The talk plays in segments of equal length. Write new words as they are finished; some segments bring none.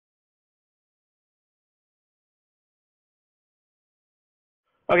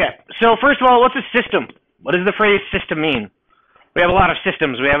Okay, so first of all, what's a system? What does the phrase system mean? We have a lot of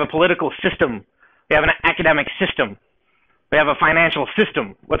systems. We have a political system. We have an academic system. We have a financial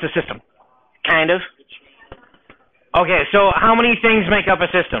system. What's a system? Kind of. Okay, so how many things make up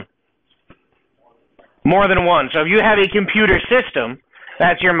a system? More than one. So if you have a computer system,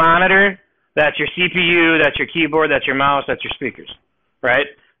 that's your monitor, that's your CPU, that's your keyboard, that's your mouse, that's your speakers, right?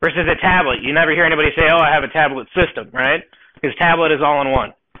 Versus a tablet. You never hear anybody say, oh, I have a tablet system, right? Because tablet is all in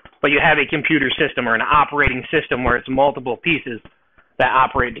one. But you have a computer system or an operating system where it's multiple pieces that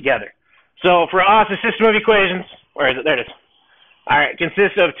operate together. So for us, a system of equations, where is it? There it is. All right,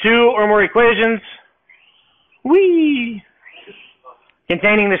 consists of two or more equations,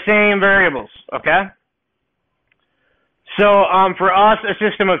 containing the same variables, okay? So for us, a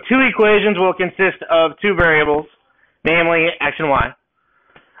system of two equations will consist of two variables, namely x and y.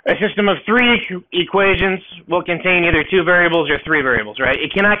 A system of three equations will contain either two variables or three variables, right?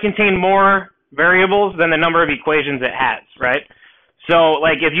 It cannot contain more variables than the number of equations it has, right? So,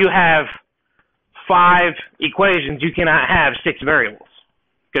 like, if you have 5 equations, you cannot have 6 variables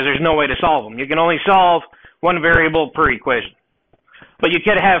because there's no way to solve them. You can only solve one variable per equation. But you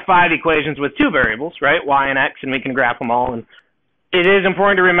could have 5 equations with 2 variables, right, y and x, and we can graph them all. And it is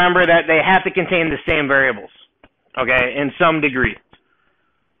important to remember that they have to contain the same variables, okay, in some degree.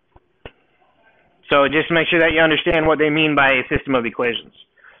 So just make sure that you understand what they mean by a system of equations.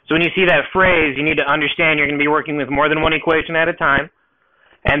 So when you see that phrase, you need to understand you're going to be working with more than one equation at a time,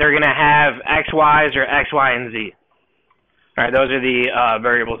 and they're going to have x, y's, or x, y, and z. All right, those are the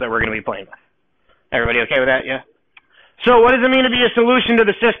variables that we're going to be playing with. Everybody okay with that? Yeah? So what does it mean to be a solution to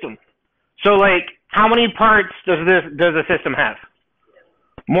the system? So, like, how many parts does a system have?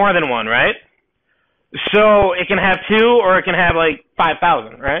 More than one, right? So it can have 2, or it can have, like,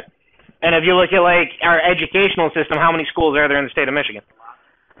 5,000, right? And if you look at, like, our educational system, how many schools are there in the state of Michigan?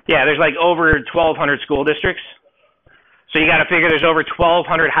 Yeah, there's, like, over 1,200 school districts. So you got to figure there's over 1,200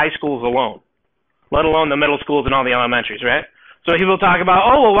 high schools alone, let alone the middle schools and all the elementaries, right? So people talk about,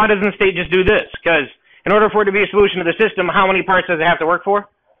 oh, well, why doesn't the state just do this? Because in order for it to be a solution to the system, how many parts does it have to work for?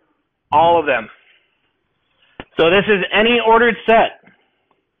 All of them. So this is any ordered set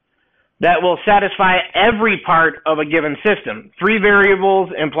that will satisfy every part of a given system. 3 variables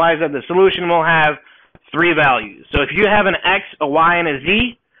implies that the solution will have 3 values. So if you have an x, a y, and a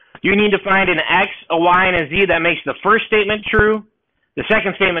z, you need to find an x, a y, and a z that makes the first statement true, the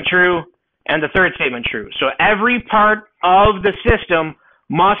second statement true, and the third statement true. So every part of the system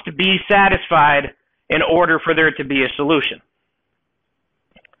must be satisfied in order for there to be a solution.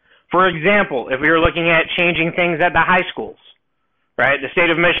 For example, if we were looking at changing things at the high schools, right? The state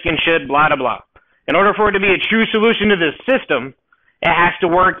of Michigan should blah, blah, blah. In order for it to be a true solution to this system, it has to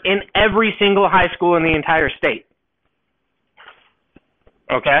work in every single high school in the entire state.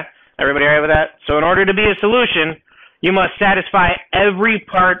 Okay? Everybody all right with that? So in order to be a solution, you must satisfy every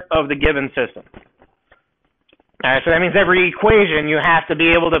part of the given system. All right, so that means every equation you have to be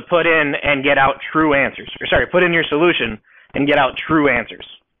able to put in and get out true answers. Or sorry, put in your solution and get out true answers.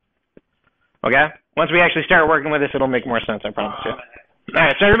 Okay? Once we actually start working with this, it'll make more sense, I promise you. All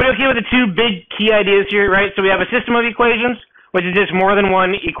right, so everybody okay with the 2 big key ideas here, right? So we have a system of equations, which is just more than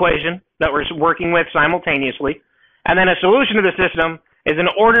one equation that we're working with simultaneously. And then a solution to the system is an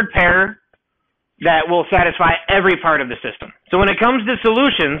ordered pair that will satisfy every part of the system. So when it comes to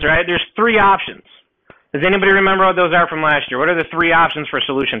solutions, right, there's 3 options. Does anybody remember what those are from last year? What are the 3 options for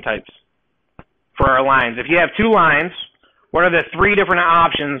solution types for our lines? If you have 2 lines, what are the 3 different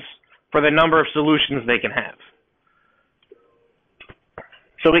options for the number of solutions they can have?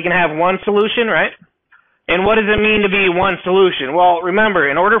 So we can have one solution, right? And what does it mean to be one solution? Well, remember,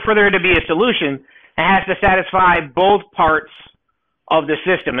 in order for there to be a solution, it has to satisfy both parts of the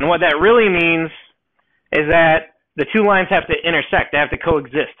system. And what that really means is that the 2 lines have to intersect. They have to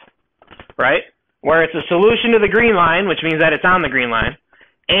coexist, right? Where it's a solution to the green line, which means that it's on the green line,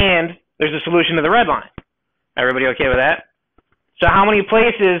 and there's a solution to the red line. Everybody okay with that? So how many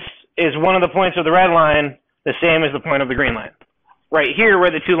places is one of the points of the red line the same as the point of the green line? Right here where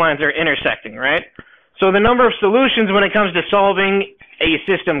the 2 lines are intersecting, right? So the number of solutions when it comes to solving a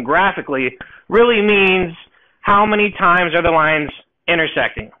system graphically really means how many times are the lines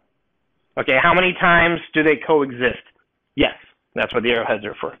intersecting? Okay, how many times do they coexist? Yes, that's what the arrowheads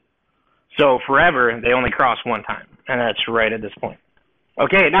are for. So forever, they only cross one time, and that's right at this point.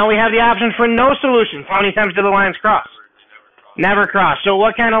 Okay, now we have the option for no solutions. How many times do the lines cross? Never cross. So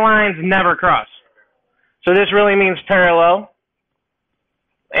what kind of lines never cross? So this really means parallel.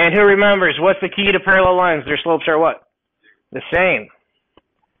 And who remembers, what's the key to parallel lines? Their slopes are what? The same.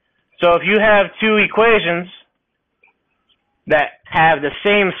 So if you have 2 equations, that have the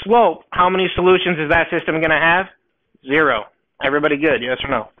same slope, how many solutions is that system going to have? 0. Everybody good, yes or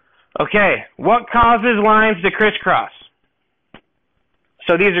no? Okay, what causes lines to crisscross?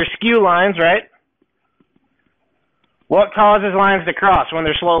 So these are skew lines, right? What causes lines to cross when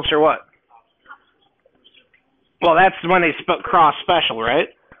their slopes are what? Well, that's when they cross special, right?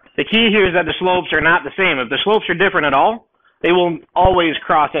 The key here is that the slopes are not the same. If the slopes are different at all, they will always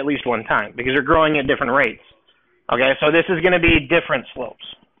cross at least one time because they're growing at different rates. Okay, so this is going to be different slopes.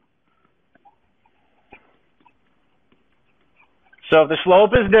 So if the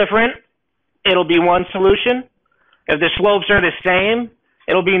slope is different, it'll be one solution. If the slopes are the same,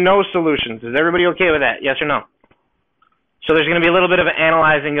 it'll be no solutions. Is everybody okay with that? Yes or no? So there's going to be a little bit of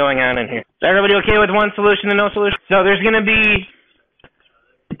analyzing going on in here. Is everybody okay with one solution and no solution? So there's going to be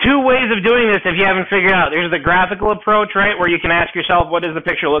two ways of doing this if you haven't figured out. There's the graphical approach, right, where you can ask yourself, what does the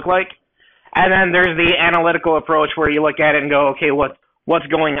picture look like? And then there's the analytical approach where you look at it and go, okay, what's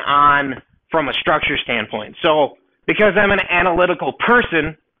going on from a structure standpoint? So because I'm an analytical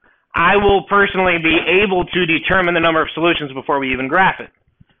person, I will personally be able to determine the number of solutions before we even graph it.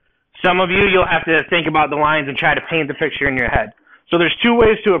 Some of you, you'll have to think about the lines and try to paint the picture in your head. So there's two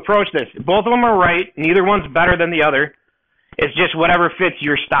ways to approach this. Both of them are right. Neither one's better than the other. It's just whatever fits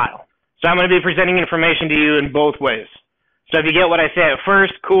your style. So I'm going to be presenting information to you in both ways. So if you get what I say at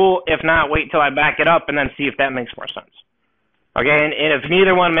first, cool. If not, wait till I back it up and then see if that makes more sense. Okay, and if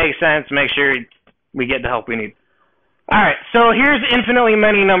neither one makes sense, make sure we get the help we need. All right, so here's infinitely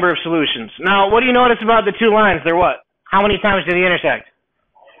many number of solutions. Now, what do you notice about the two lines? They're what? How many times do they intersect?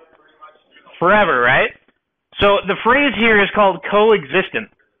 Forever, right? So the phrase here is called coexistent.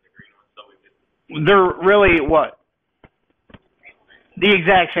 They're really what? The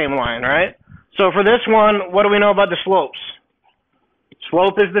exact same line, right? So for this one, what do we know about the slopes?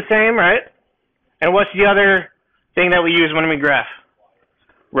 Slope is the same, right? And what's the other thing that we use when we graph?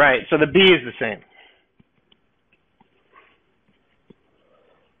 Right, so the B is the same.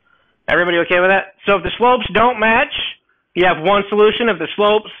 Everybody okay with that? So if the slopes don't match, you have one solution. If the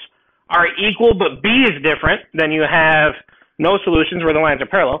slopes are equal but B is different, then you have no solutions where the lines are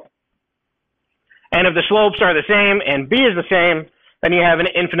parallel. And if the slopes are the same and B is the same, then you have an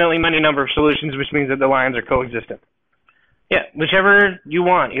infinitely many number of solutions, which means that the lines are coexistent. Yeah, whichever you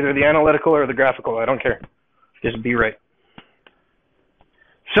want, either the analytical or the graphical, I don't care. Just be right.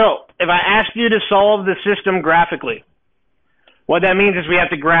 So, if I asked you to solve the system graphically, what that means is we have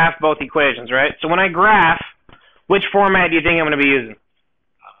to graph both equations, right? So when I graph, which format do you think I'm going to be using?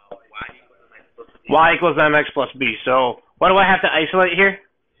 Y equals mx plus b. So what do I have to isolate here?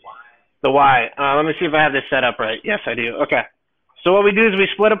 The y. Let me see if I have this set up right. Yes, I do. Okay. So what we do is we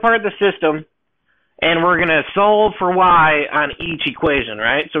split apart the system, and we're going to solve for y on each equation,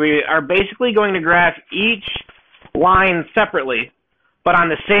 right? So we are basically going to graph each line separately, but on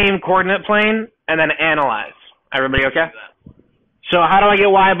the same coordinate plane, and then analyze. Everybody okay? So how do I get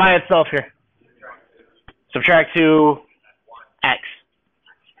y by itself here? Subtract 2x.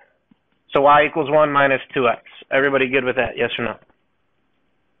 So y equals 1 minus 2x. Everybody good with that? Yes or no?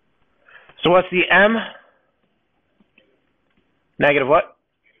 So what's the m? Negative what?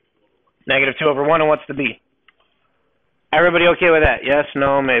 Negative 2 over 1. And what's the b? Everybody okay with that? Yes,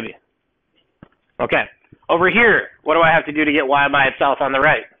 no, maybe. Okay. Over here, what do I have to do to get y by itself on the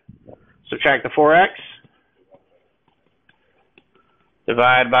right? Subtract the 4x.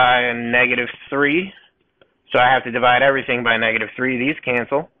 Divide by a negative 3. So I have to divide everything by negative 3. These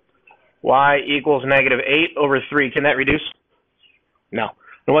cancel. Y equals negative 8 over 3. Can that reduce? No.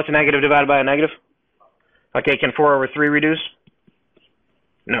 And what's a negative divided by a negative? Okay, can 4 over 3 reduce?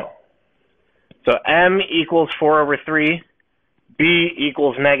 No. So m equals 4 over 3. B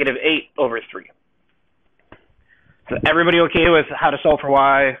equals negative 8 over 3. So everybody okay with how to solve for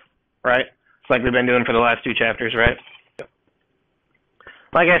y, right? It's like we've been doing for the last 2 chapters, right?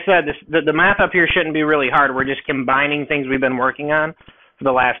 Like I said, the math up here shouldn't be really hard. We're just combining things we've been working on for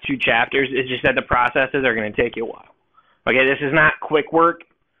the last 2 chapters. It's just that the processes are going to take you a while. Okay, this is not quick work.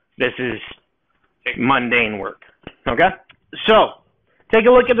 This is mundane work. Okay? So, take a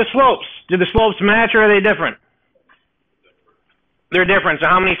look at the slopes. Do the slopes match or are they different? They're different. So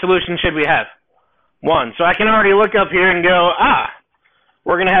how many solutions should we have? 1. So I can already look up here and go,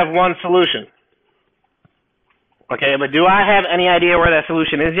 we're going to have 1 solution. Okay, but do I have any idea where that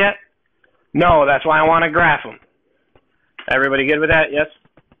solution is yet? No, that's why I want to graph them. Everybody good with that? Yes?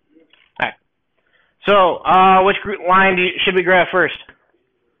 All right. So, which line should we graph first?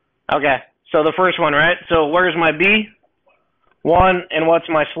 Okay, so the first one, right? So where's my B? 1, and what's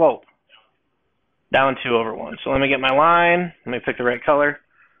my slope? Down 2 over 1. So let me get my line. Let me pick the right color.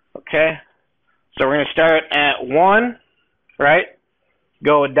 Okay. So we're going to start at 1, right?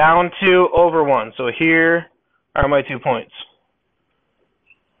 Go down 2 over 1. So here are my 2 points.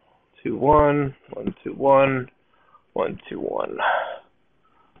 2, 1, 1, 2, 1, 1, 2, 1.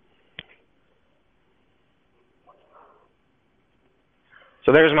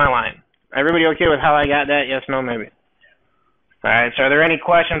 So there's my line. Everybody okay with how I got that? Yes, no, maybe. All right, so are there any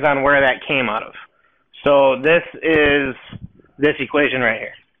questions on where that came out of? So this is this equation right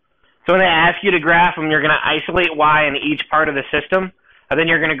here. So when they ask you to graph them, you're going to isolate y in each part of the system, and then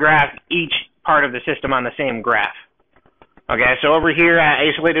you're going to graph each part of the system on the same graph. Okay, so over here I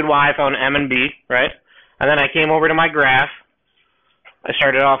isolated y, found m and b, right? And then I came over to my graph. I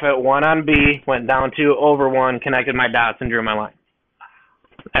started off at 1 on b, went down 2 over 1, connected my dots, and drew my line.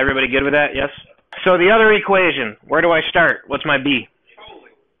 Everybody good with that? Yes? So the other equation, where do I start? What's my b?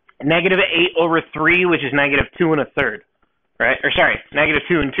 Negative 8 over 3, which is negative 2 1/3. Right? Or sorry, negative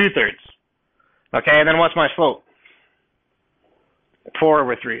 2 2/3. Okay, and then what's my slope? 4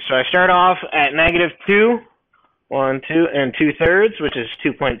 over 3. So I start off at negative 2, 1, 2, and 2/3, which is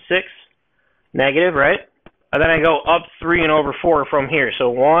 2.6. Negative, right? And then I go up 3 and over 4 from here. So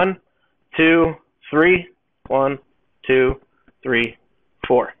 1, 2, 3, 1, 2, 3,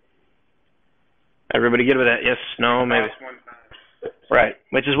 4. Everybody good with that? Yes, no, maybe. Right,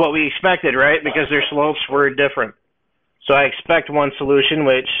 which is what we expected, right? Because their slopes were different. So I expect one solution,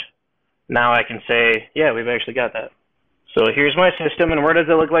 which now I can say, yeah, we've actually got that. So here's my system, and where does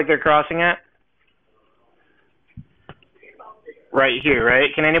it look like they're crossing at? Right here,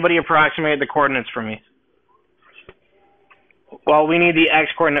 right? Can anybody approximate the coordinates for me? Well, we need the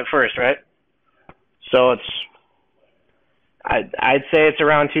x-coordinate first, right? So it's, I'd say it's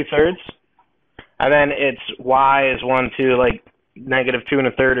around 2/3. And then it's y is 1, 2, like negative 2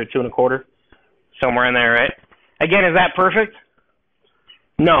 1/3 or 2 1/4. Somewhere in there, right? Again, is that perfect?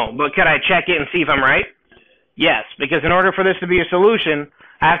 No, but could I check it and see if I'm right? Yes, because in order for this to be a solution,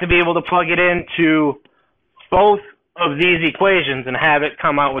 I have to be able to plug it into both of these equations and have it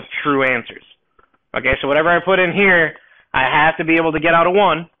come out with true answers. Okay, so whatever I put in here, I have to be able to get out a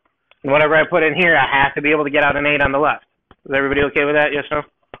 1. And whatever I put in here, I have to be able to get out an 8 on the left. Is everybody okay with that? Yes, no? All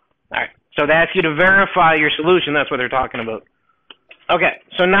right. So they ask you to verify your solution. That's what they're talking about. Okay,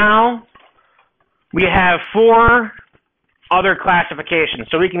 so now we have 4 other classifications.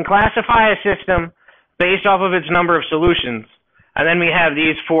 So we can classify a system based off of its number of solutions, and then we have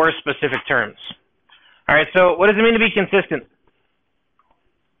these 4 specific terms. All right, so what does it mean to be consistent?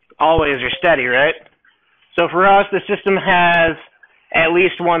 Always or steady, right? So for us, the system has at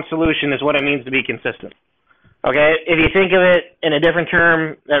least one solution is what it means to be consistent. Okay, if you think of it in a different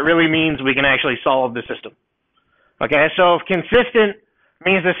term, that really means we can actually solve the system. Okay, so if consistent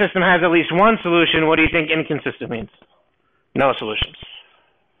means the system has at least one solution, what do you think inconsistent means? No solutions.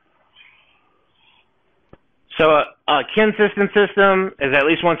 So a consistent system is at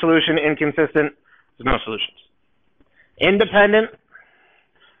least one solution, inconsistent is no solutions. Independent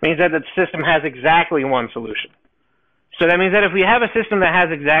means that the system has exactly one solution. So that means that if we have a system that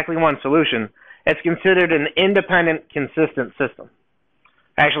has exactly one solution, it's considered an independent, consistent system.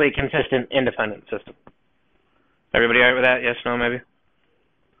 Actually, a consistent, independent system. Everybody all right with that? Yes, no, maybe?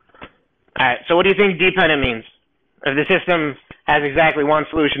 All right, so what do you think dependent means? If the system has exactly one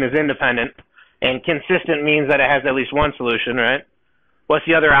solution, is independent, and consistent means that it has at least one solution, right? What's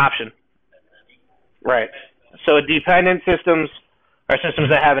the other option? Right. So dependent systems are systems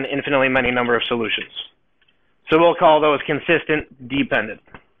that have an infinitely many number of solutions. So we'll call those consistent dependent.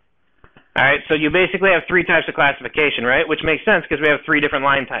 All right, so you basically have 3 types of classification, right? Which makes sense because we have 3 different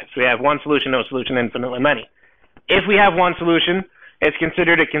line types. We have one solution, no solution, infinitely many. If we have one solution, it's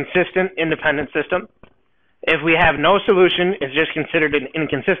considered a consistent independent system. If we have no solution, it's just considered an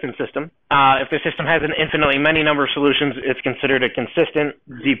inconsistent system. If the system has an infinitely many number of solutions, it's considered a consistent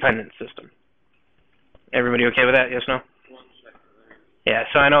dependent system. Everybody okay with that? Yes, no? Yeah,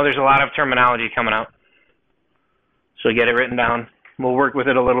 so I know there's a lot of terminology coming out. So get it written down. We'll work with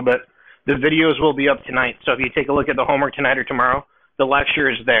it a little bit. The videos will be up tonight, so if you take a look at the homework tonight or tomorrow, the lecture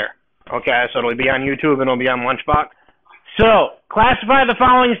is there. Okay, so it'll be on YouTube and it'll be on Lunchbox. So, classify the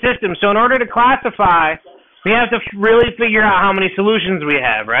following system. So in order to classify, we have to really figure out how many solutions we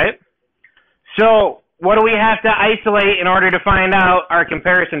have, right? So, what do we have to isolate in order to find out our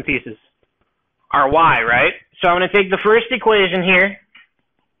comparison pieces? Our y, right? So I'm going to take the first equation here,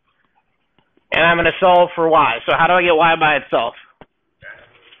 and I'm going to solve for y. So how do I get y by itself?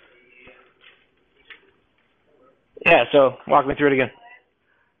 Yeah, so walk me through it again.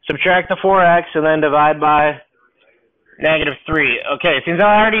 Subtract the 4x and then divide by -3. Okay, since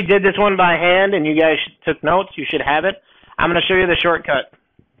I already did this one by hand and you guys took notes, you should have it. I'm going to show you the shortcut.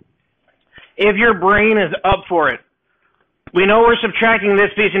 If your brain is up for it, we know we're subtracting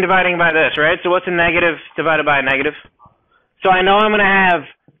this piece and dividing by this, right? So what's a negative divided by a negative? So I know I'm going to have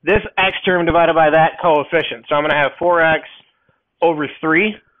this x term divided by that coefficient. So I'm going to have 4x over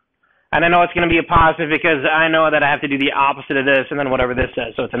 3. And I know it's going to be a positive because I know that I have to do the opposite of this and then whatever this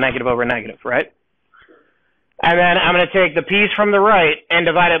says. So it's a negative over negative, right? And then I'm going to take the piece from the right and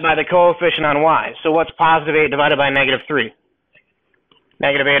divide it by the coefficient on y. So what's positive 8 divided by negative 3?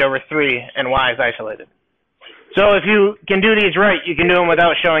 Negative 8 over 3, and y is isolated. So if you can do these right, you can do them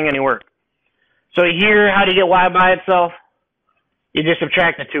without showing any work. So here, how do you get y by itself? You just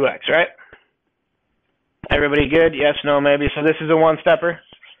subtract the 2x, right? Everybody good? Yes, no, maybe. So this is a one-stepper.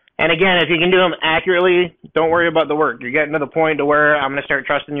 And again, if you can do them accurately, don't worry about the work. You're getting to the point to where I'm going to start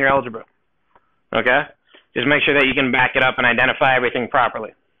trusting your algebra. Okay? Just make sure that you can back it up and identify everything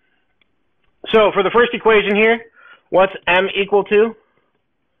properly. So for the first equation here, what's m equal to?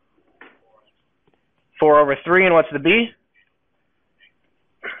 4 over 3, and what's the b?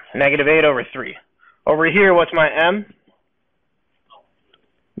 Negative 8 over 3. Over here, what's my m?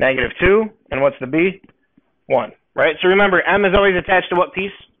 Negative 2, and what's the b? 1, right? So remember, m is always attached to what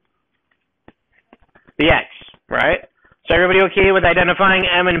piece? The x, right? So everybody okay with identifying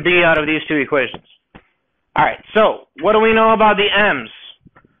m and b out of these two equations? All right, so what do we know about the m's?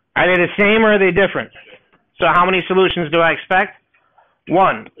 Are they the same or are they different? So how many solutions do I expect?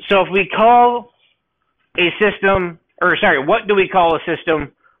 1. So if we call a system, or sorry, what do we call a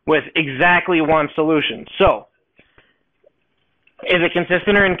system with exactly one solution? So, is it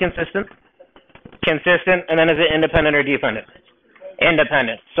consistent or inconsistent? Consistent, and then is it independent or dependent?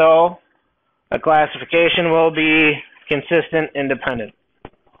 Independent. So, a classification will be consistent, independent.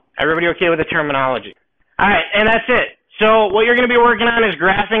 Everybody okay with the terminology? All right, and that's it. So, what you're going to be working on is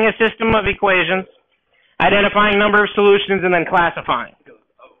graphing a system of equations, identifying number of solutions, and then classifying.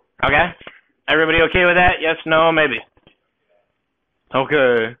 Okay? Everybody okay with that? Yes, no, maybe.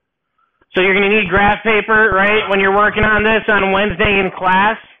 Okay. So you're going to need graph paper, right, when you're working on this on Wednesday in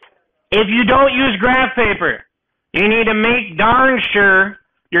class. If you don't use graph paper, you need to make darn sure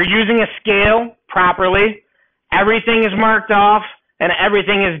you're using a scale properly, everything is marked off, and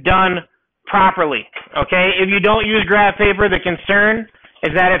everything is done properly, okay? If you don't use graph paper, the concern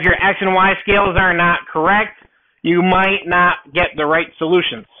is that if your x and y scales are not correct, you might not get the right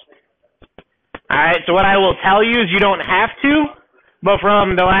solutions. All right, so what I will tell you is you don't have to, but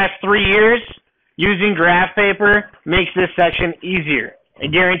from the last 3 years, using graph paper makes this section easier.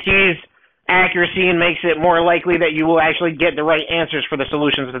 It guarantees accuracy and makes it more likely that you will actually get the right answers for the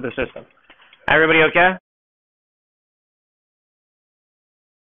solutions to the system. Everybody okay?